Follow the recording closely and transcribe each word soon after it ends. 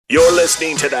You're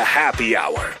listening to the Happy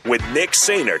Hour with Nick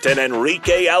Sainert and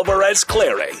Enrique Alvarez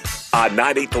Clary on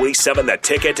 93.7 The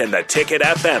Ticket and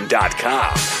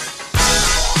theticketfm.com.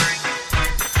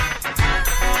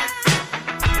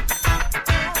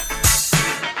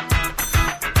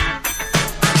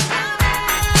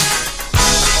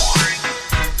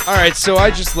 All right, so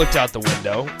I just looked out the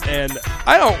window, and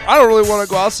I don't really want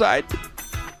to go outside.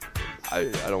 I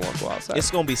don't want to go outside. It's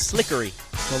gonna be slickery.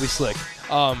 It's gonna be slick.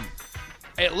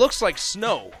 It looks like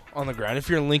snow on the ground. If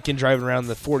you're in Lincoln driving around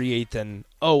the 48th and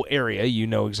O area, you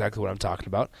know exactly what I'm talking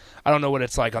about. I don't know what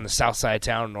it's like on the south side of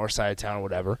town, north side of town, or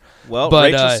whatever. Well,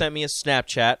 but, Rachel sent me a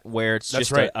Snapchat where it's that's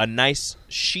just right. a nice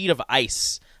sheet of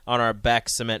ice on our back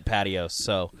cement patio.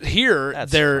 So here,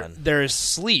 that's fun. there is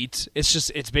sleet.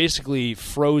 It's basically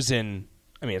frozen.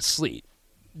 I mean, it's sleet.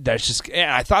 That's just.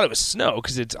 I thought it was snow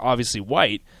because it's obviously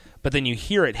white, but then you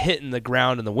hear it hitting the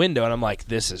ground in the window, and I'm like,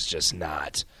 this is just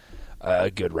not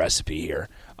a good recipe here.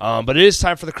 But it is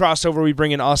time for the crossover. We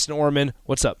bring in Austin Orman.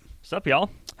 What's up? What's up, y'all?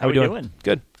 How we doing?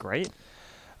 Good. Great.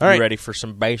 All right. You ready for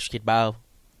some basketball?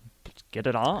 Let's get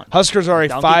it on. Huskers are a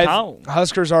Donkey five. Kong.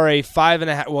 Huskers are a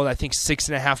 5.5. Well, I think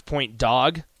 6.5 point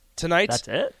dog tonight. That's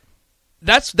it?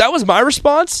 That was my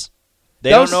response. They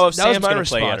That don't was- know if that was Sam's my going to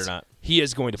play yet or response. not. He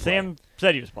is going to play. Sam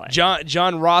said he was playing.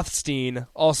 John Rothstein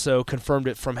also confirmed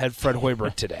it from head Fred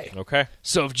Hoiberg today. Okay.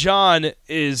 So if John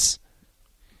is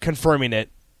confirming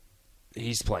it,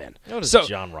 he's playing. What does So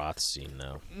John Rothstein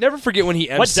know? never forget when he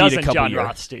What emceed a doesn't couple John years.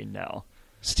 Rothstein know?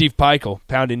 Steve Peichel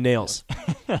pounding nails.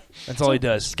 That's all he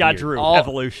does. Scott Drew, All-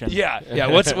 Evolution. Yeah.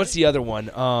 What's the other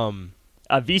one?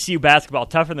 VCU basketball,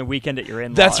 tougher than weekend at your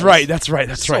in-laws. That's right. That's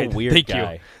right. So weird Thank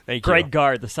guy. you. Thank Greg you.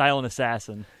 Guard, the silent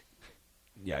assassin.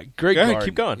 Yeah, Greg Go ahead, Gard.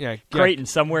 keep going. Yeah, Creighton,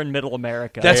 somewhere in middle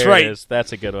America. That's There right. it is.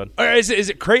 That's a good one. Or is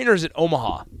it Creighton or is it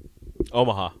Omaha?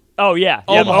 Omaha. Oh, yeah.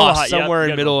 Yep, Omaha, yep, somewhere in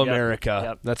good middle one. Yep, America.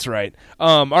 yep. That's right.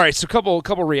 All right, so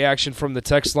couple reaction from the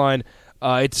text line.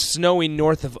 It's snowing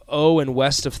north of O and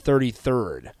west of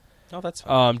 33rd. Oh, that's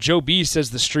fine. Joe B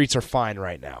says the streets are fine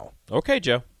right now. Okay,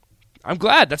 Joe. I'm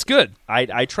glad. That's good. I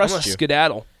I'm trust gonna you.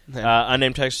 skedaddle.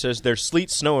 Unnamed text says there's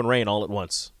sleet, snow, and rain all at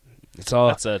once. It's all.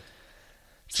 That's a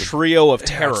trio of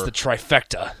terror. It's the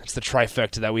trifecta. It's the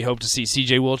trifecta that we hope to see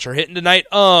C.J. Wilcher hitting tonight.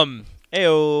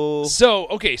 Ayo.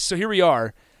 So here we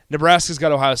are. Nebraska's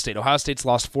got Ohio State. Ohio State's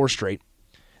lost 4 straight.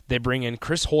 They bring in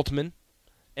Chris Holtmann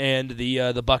and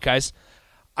the Buckeyes.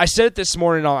 I said it this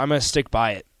morning. I'm going to stick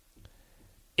by it.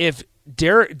 If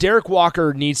Derek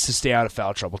Walker needs to stay out of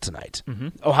foul trouble tonight,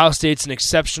 Ohio State's an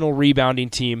exceptional rebounding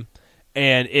team,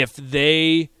 and if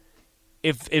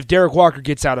Derek Walker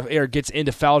gets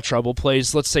into foul trouble,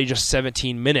 plays let's say just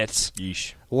 17 minutes,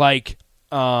 Yeesh. like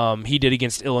he did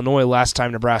against Illinois last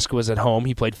time Nebraska was at home.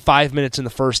 He played 5 minutes in the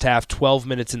first half, 12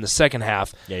 minutes in the second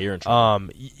half. Yeah, you're in trouble.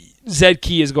 Zed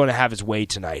Key is going to have his way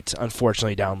tonight,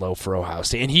 unfortunately, down low for Ohio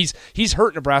State. And he's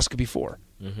hurt Nebraska before.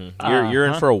 You're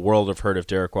in for a world of hurt if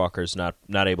Derek Walker's not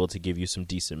able to give you some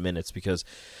decent minutes, because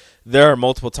there are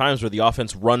multiple times where the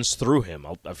offense runs through him.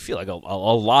 I feel like a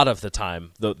lot of the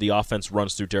time the offense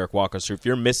runs through Derek Walker. So if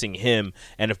you're missing him,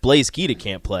 and if Blaise Keita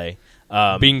can't play,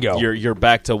 Bingo. You're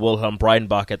back to Wilhelm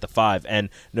Breidenbach at the 5. And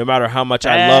no matter how much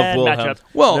I love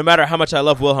Wilhelm, no matter how much I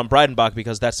love Wilhelm Breidenbach,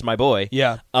 because that's my boy.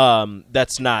 Yeah.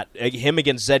 That's not him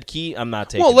against Zed Key. I'm not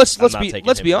taking. Well, let's him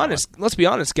be honest. Let's be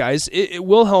honest, guys.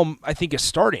 Wilhelm, I think, is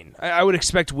starting. I would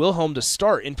expect Wilhelm to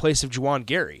start in place of Juwan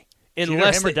Gary.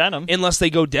 Unless him or Denham. Unless they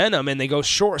go Denham and they go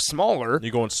smaller.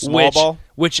 You going small ball?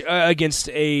 Which against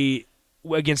a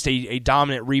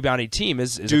dominant rebounding team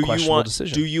is a questionable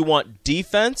decision. Do you want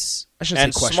defense I shouldn't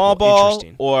and say small questionable, ball,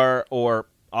 interesting. or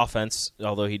offense?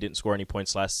 Although he didn't score any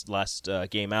points last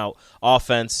game out,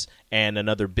 offense and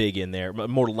another big in there,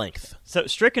 more length. So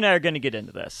Strick and I are going to get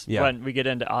into this when we get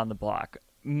into On the Block.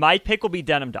 My pick will be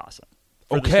Denham Dawson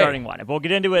for the starting lineup. We'll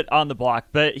get into it on the block,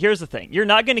 but here's the thing. You're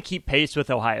not going to keep pace with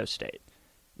Ohio State.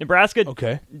 Nebraska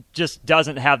just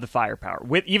doesn't have the firepower.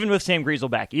 Even with Sam Griesel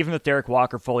back, even with Derek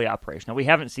Walker fully operational, we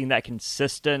haven't seen that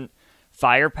consistent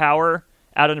firepower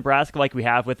out of Nebraska like we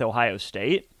have with Ohio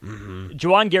State.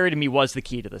 Juwan Gary, to me, was the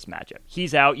key to this matchup.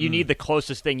 He's out. You need the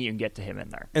closest thing you can get to him in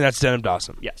there. And that's Denham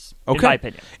Dawson. Yes, okay. in my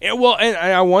opinion. And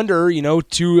I wonder,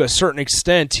 to a certain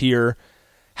extent here,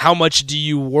 how much do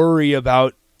you worry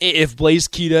about if Blaise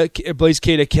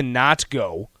Keita cannot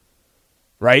go?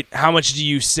 Right? How much do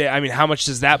you say? I mean, how much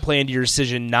does that play into your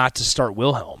decision not to start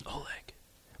Wilhelm? Oleg.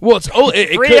 Well,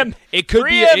 it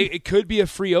could be a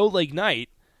free Oleg night,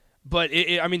 but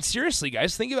I mean, seriously,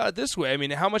 guys, think about it this way. I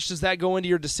mean, how much does that go into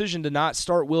your decision to not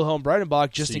start Wilhelm Breidenbach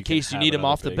just in case you need him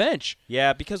off the bench?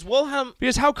 Yeah, because Wilhelm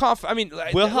how confident? I mean,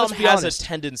 Wilhelm let's be has honest. a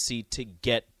tendency to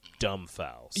get dumb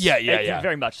fouls. Yeah.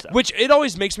 Very much so. Which it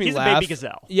always makes me laugh. He's a baby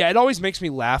gazelle. Yeah, it always makes me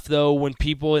laugh though when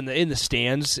people in the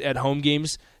stands at home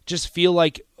games just feel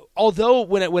like, although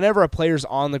whenever a player's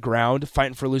on the ground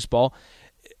fighting for a loose ball,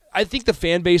 I think the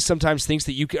fan base sometimes thinks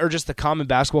that or just the common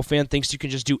basketball fan thinks you can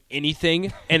just do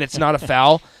anything and it's not a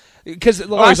foul. Because he's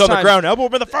on the ground, elbow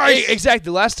him in the face. Exactly.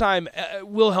 The last time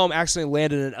Wilhelm accidentally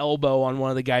landed an elbow on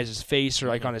one of the guys' face or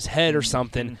like on his head or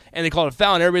something, and they called it a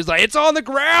foul, and everybody's like, "It's on the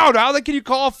ground. How can you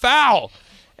call a foul?"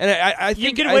 And I think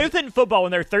you get away with it in football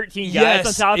when there are 13 guys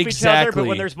on top of each other, but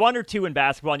when there's 1 or 2 in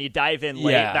basketball and you dive in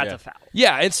late, that's a foul.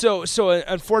 Yeah, and so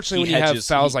unfortunately, when you have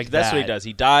fouls like that, that's what he does.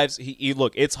 He dives. He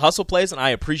look. It's hustle plays, and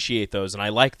I appreciate those, and I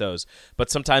like those.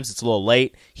 But sometimes it's a little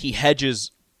late. He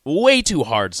hedges way too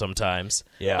hard sometimes.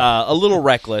 Yeah. A little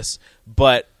reckless,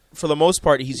 but for the most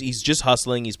part, he's just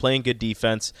hustling. He's playing good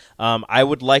defense. I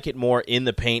would like it more in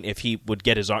the paint if he would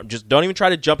get his arm. Just don't even try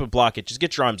to jump and block it. Just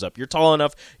get your arms up. You're tall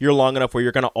enough. You're long enough where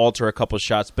you're going to alter a couple of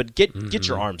shots, but get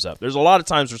your arms up. There's a lot of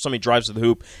times where somebody drives to the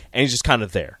hoop and he's just kind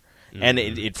of there. And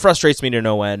it frustrates me to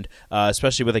no end,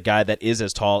 especially with a guy that is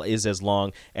as tall, is as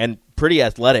long, and pretty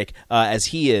athletic as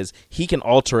he is. He can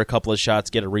alter a couple of shots,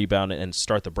 get a rebound, and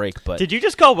start the break. But did you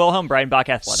just call Wilhelm Breinbach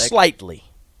athletic? Slightly.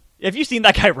 Have you seen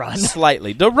that guy run?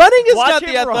 Slightly. The running is not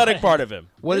the athletic run. part of him.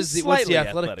 What's the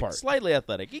athletic part? Slightly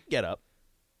athletic. He can get up.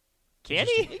 Can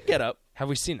he? He can get up. Have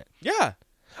we seen it? Yeah.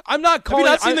 I'm not calling.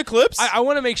 Have you not seen the clips? I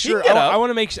want to make sure. I want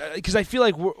to make because I feel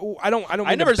like I don't. Mean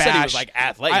I never to bash, said he was like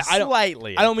athletic.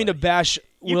 Slightly. I don't mean to bash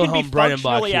You Wilhelm can be Breinbach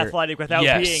functionally here. athletic without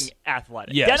being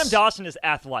athletic. Yes. Denham Dawson is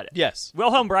athletic. Yes.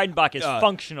 Wilhelm Breinbach is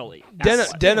functionally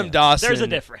athletic. Denham Dawson. There's a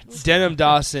difference. Denham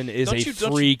Dawson is a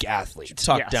freak athlete.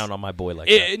 Talk down on my boy like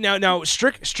that. Now,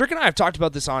 Strick and I have talked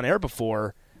about this on air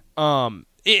before.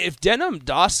 If Denham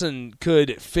Dawson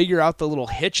could figure out the little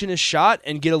hitch in his shot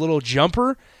and get a little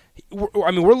jumper,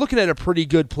 we're looking at a pretty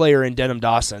good player in Denham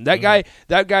Dawson. That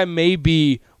guy may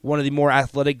be one of the more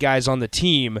athletic guys on the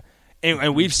team,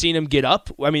 and we've seen him get up.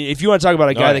 I mean, if you want to talk about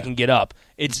a guy that can get up,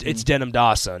 it's Denham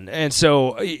Dawson. And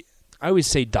so I always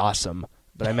say Dawson,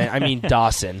 but I mean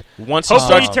Dawson. Once he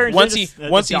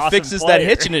fixes that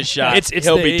hitch in his shot,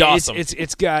 he'll be Dawson.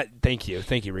 It's got. Thank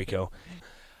you, Rico.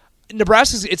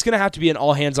 Nebraska's it's going to have to be an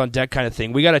all hands on deck kind of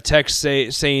thing. We got a text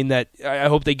saying that I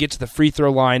hope they get to the free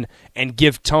throw line and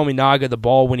give Tominaga the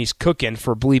ball when he's cooking,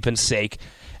 for bleeping sake.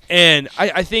 And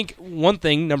I think one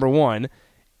thing, number one,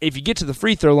 if you get to the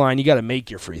free throw line, you got to make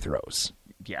your free throws.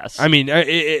 Yes. I mean,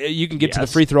 you can get to the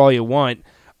free throw all you want.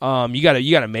 You got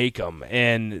to make them,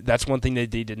 and that's one thing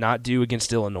that they did not do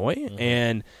against Illinois,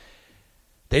 and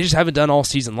they just haven't done all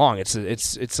season long.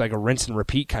 It's like a rinse and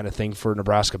repeat kind of thing for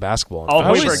Nebraska basketball.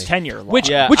 All for tenure long. Which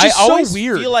is so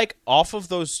weird. I feel like off of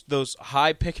those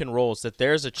high pick and rolls that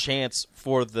there's a chance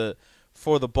for the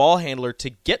ball handler to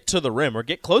get to the rim or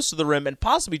get close to the rim and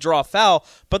possibly draw a foul,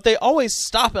 but they always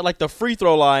stop at like the free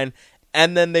throw line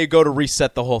and then they go to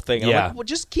reset the whole thing. Yeah. I'm like, well,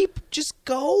 just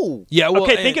go. Yeah. Well,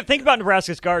 okay. Think about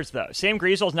Nebraska's guards though. Sam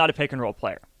Griesel's not a pick and roll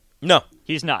player. No.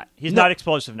 He's not. He's not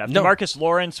explosive enough. No. DeMarcus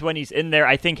Lawrence, when he's in there,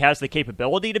 I think has the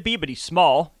capability to be, but he's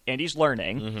small and he's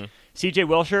learning. C.J.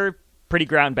 Wilshire, pretty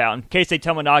ground bound. Keisei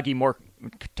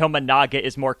Tominaga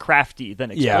is more crafty than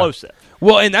explosive. Yeah.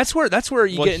 Well, and that's where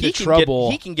you get into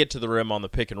trouble. He can get to the rim on the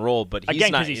pick and roll, but he's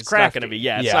not going to be. It's not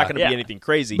going to be anything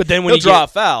crazy. But then when he'll draw a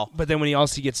foul. But then when he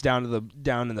also gets down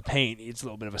in the paint, it's a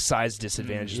little bit of a size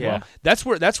disadvantage as well.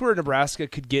 That's where Nebraska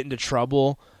could get into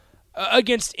trouble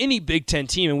against any Big Ten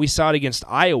team, and we saw it against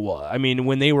Iowa. I mean,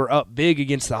 when they were up big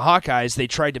against the Hawkeyes, they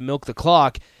tried to milk the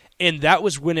clock, and that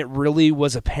was when it really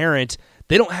was apparent.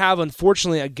 They don't have,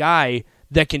 unfortunately, a guy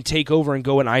that can take over and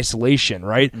go in isolation,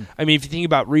 right? I mean, if you think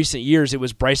about recent years, it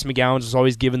was Bryce McGowan was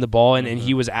always given the ball, and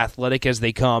he was athletic as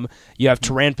they come. You have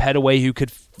Teran Petaway who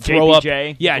could throw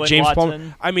JPJ, up. Yeah, Flynn James Watson.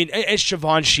 Palmer. I mean, and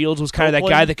Siobhan Shields was kind of that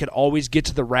guy that could always get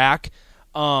to the rack.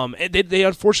 They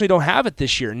unfortunately don't have it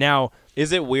this year. Now,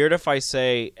 is it weird if I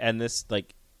say, and this,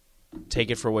 like,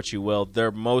 take it for what you will, their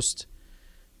most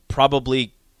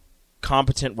probably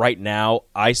competent right now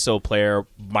ISO player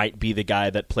might be the guy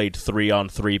that played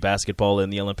 3-on-3 basketball in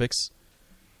the Olympics?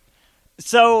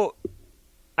 So,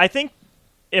 I think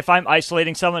if I'm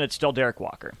isolating someone, it's still Derek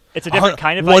Walker. It's a different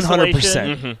kind of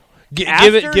isolation. 100%. Give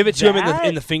it to him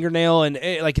in the fingernail and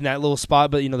like in that little spot,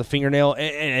 but the fingernail,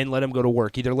 and let him go to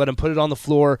work. Either let him put it on the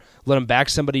floor, let him back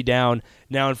somebody down.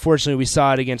 Now, unfortunately, we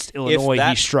saw it against Illinois.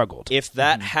 He struggled. If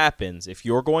that happens, if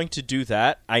you're going to do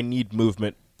that, I need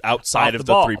movement outside of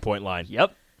the 3-point line.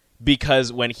 Yep.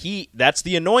 Because when that's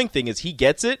the annoying thing is he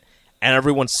gets it, and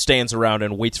everyone stands around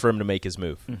and waits for him to make his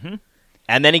move.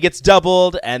 And then he gets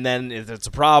doubled, and then if it's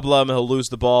a problem, he'll lose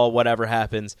the ball, whatever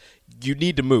happens. You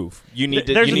need to move. You need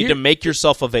to make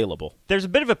yourself available. There's a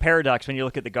bit of a paradox when you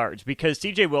look at the guards, because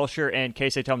C.J. Wilshire and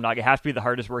Keisei Tominaga have to be the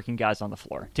hardest working guys on the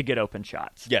floor to get open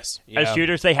shots. Yes. As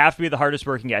shooters, they have to be the hardest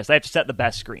working guys. They have to set the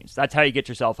best screens. That's how you get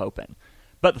yourself open.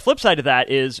 But the flip side of that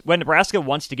is when Nebraska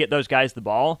wants to get those guys the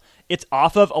ball, it's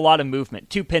off of a lot of movement.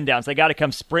 2 pin downs. They got to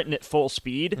come sprinting at full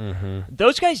speed. Mm-hmm.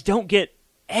 Those guys don't get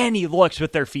any looks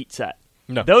with their feet set.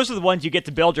 No. Those are the ones you get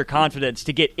to build your confidence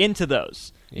to get into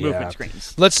those movement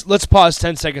screens. Let's pause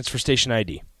 10 seconds for station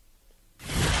ID.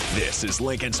 This is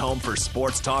Lincoln's home for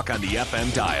sports talk on the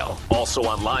FM dial. Also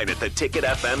online at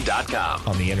theticketfm.com.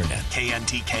 On the internet.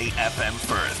 KNTK FM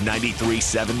Firth,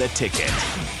 93.7 The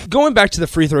Ticket. Going back to the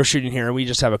free throw shooting here, and we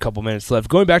just have a couple minutes left.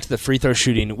 Going back to the free throw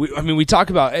shooting, we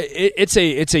talk about it's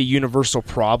a universal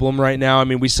problem right now. I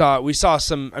mean, we saw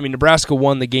some. I mean, Nebraska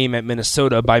won the game at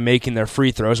Minnesota by making their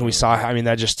free throws, and we saw. I mean,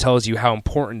 that just tells you how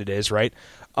important it is, right?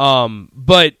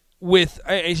 But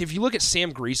if you look at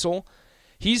Sam Griesel.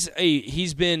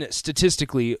 He's been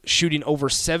statistically shooting over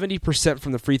 70%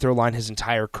 from the free throw line his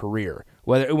entire career,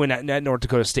 when at North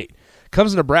Dakota State.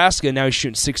 Comes to Nebraska, and now he's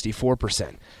shooting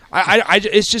 64%.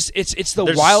 It's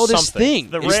the wildest thing.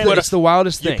 It's the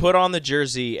wildest thing. You put on the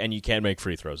jersey and you can't make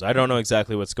free throws. I don't know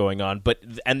exactly what's going on,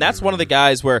 and that's one of the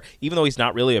guys where even though he's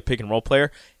not really a pick and roll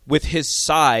player, with his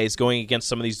size going against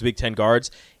some of these Big Ten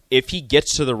guards. If he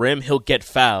gets to the rim, he'll get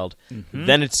fouled. Mm-hmm.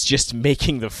 Then it's just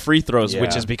making the free throws,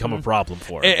 which has become a problem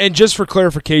for him. And just for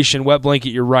clarification, Wet Blanket,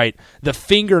 you're right. The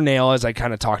fingernail, as I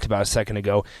kind of talked about a second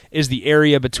ago, is the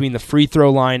area between the free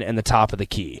throw line and the top of the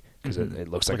key because it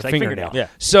looks like a fingernail. Yeah.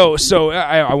 So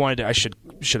I should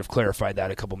have clarified that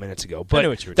a couple minutes ago. But I know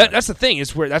what you were that's the thing.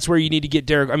 That's where you need to get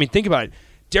Derek. I mean, think about it.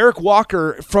 Derek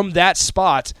Walker from that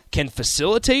spot can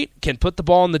facilitate, can put the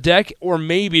ball on the deck, or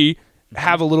maybe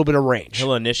have a little bit of range.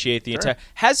 He'll initiate the attack.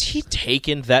 Has he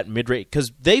taken that mid-range?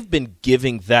 Because they've been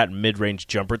giving that mid-range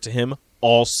jumper to him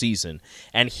all season.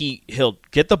 And he'll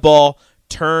get the ball,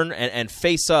 turn, and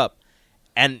face up,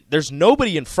 and there's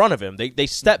nobody in front of him. They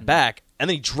step back, and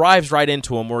then he drives right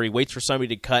into him where he waits for somebody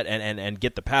to cut and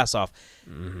get the pass off.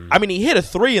 Mm-hmm. I mean, he hit a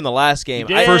 3 in the last game.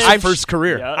 First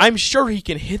career. Yeah. I'm sure he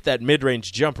can hit that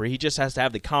mid-range jumper. He just has to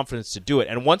have the confidence to do it.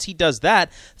 And once he does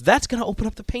that, that's going to open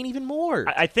up the paint even more.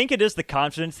 I think it is the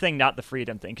confidence thing, not the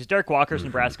freedom thing. Because Derek Walker's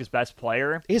Nebraska's best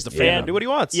player. He has the freedom to do what he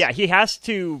wants. Yeah, he has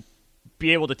to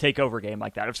be able to take over a game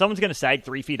like that. If someone's going to sag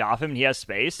 3 feet off him and he has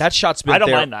space, that shot's been I don't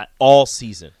there mind that. all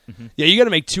season. Mm-hmm. Yeah, you got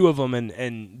to make 2 of them,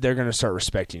 and they're going to start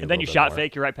respecting you. And then you shot more.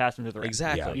 fake, you're right past him to the rim.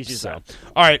 Exactly. Easy as that.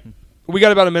 All right, we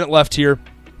got about a minute left here.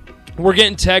 We're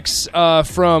getting texts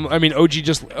from,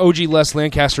 OG Les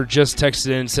Lancaster just texted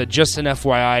in and said, just an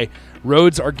FYI,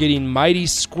 roads are getting mighty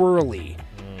squirrely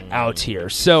out here.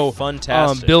 So,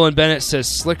 fantastic. Bill and Bennett says,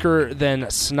 slicker than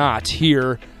snot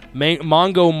here.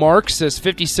 Mongo Mark says,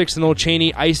 56 in Old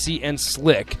Cheney, icy and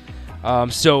slick.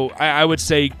 So I would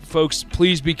say, folks,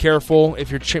 please be careful.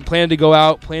 If you're planning to go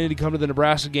out, planning to come to the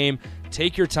Nebraska game,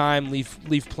 take your time.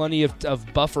 Leave plenty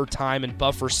of buffer time and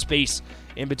buffer space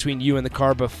in between you and the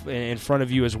car in front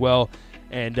of you as well.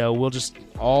 And we'll just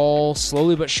all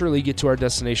slowly but surely get to our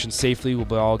destination safely. We'll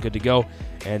be all good to go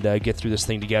and get through this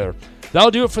thing together.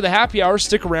 That'll do it for the happy hour.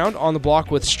 Stick around. On the Block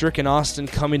with Strick and Austin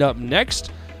coming up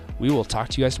next. We will talk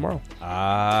to you guys tomorrow.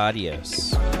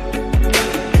 Adios.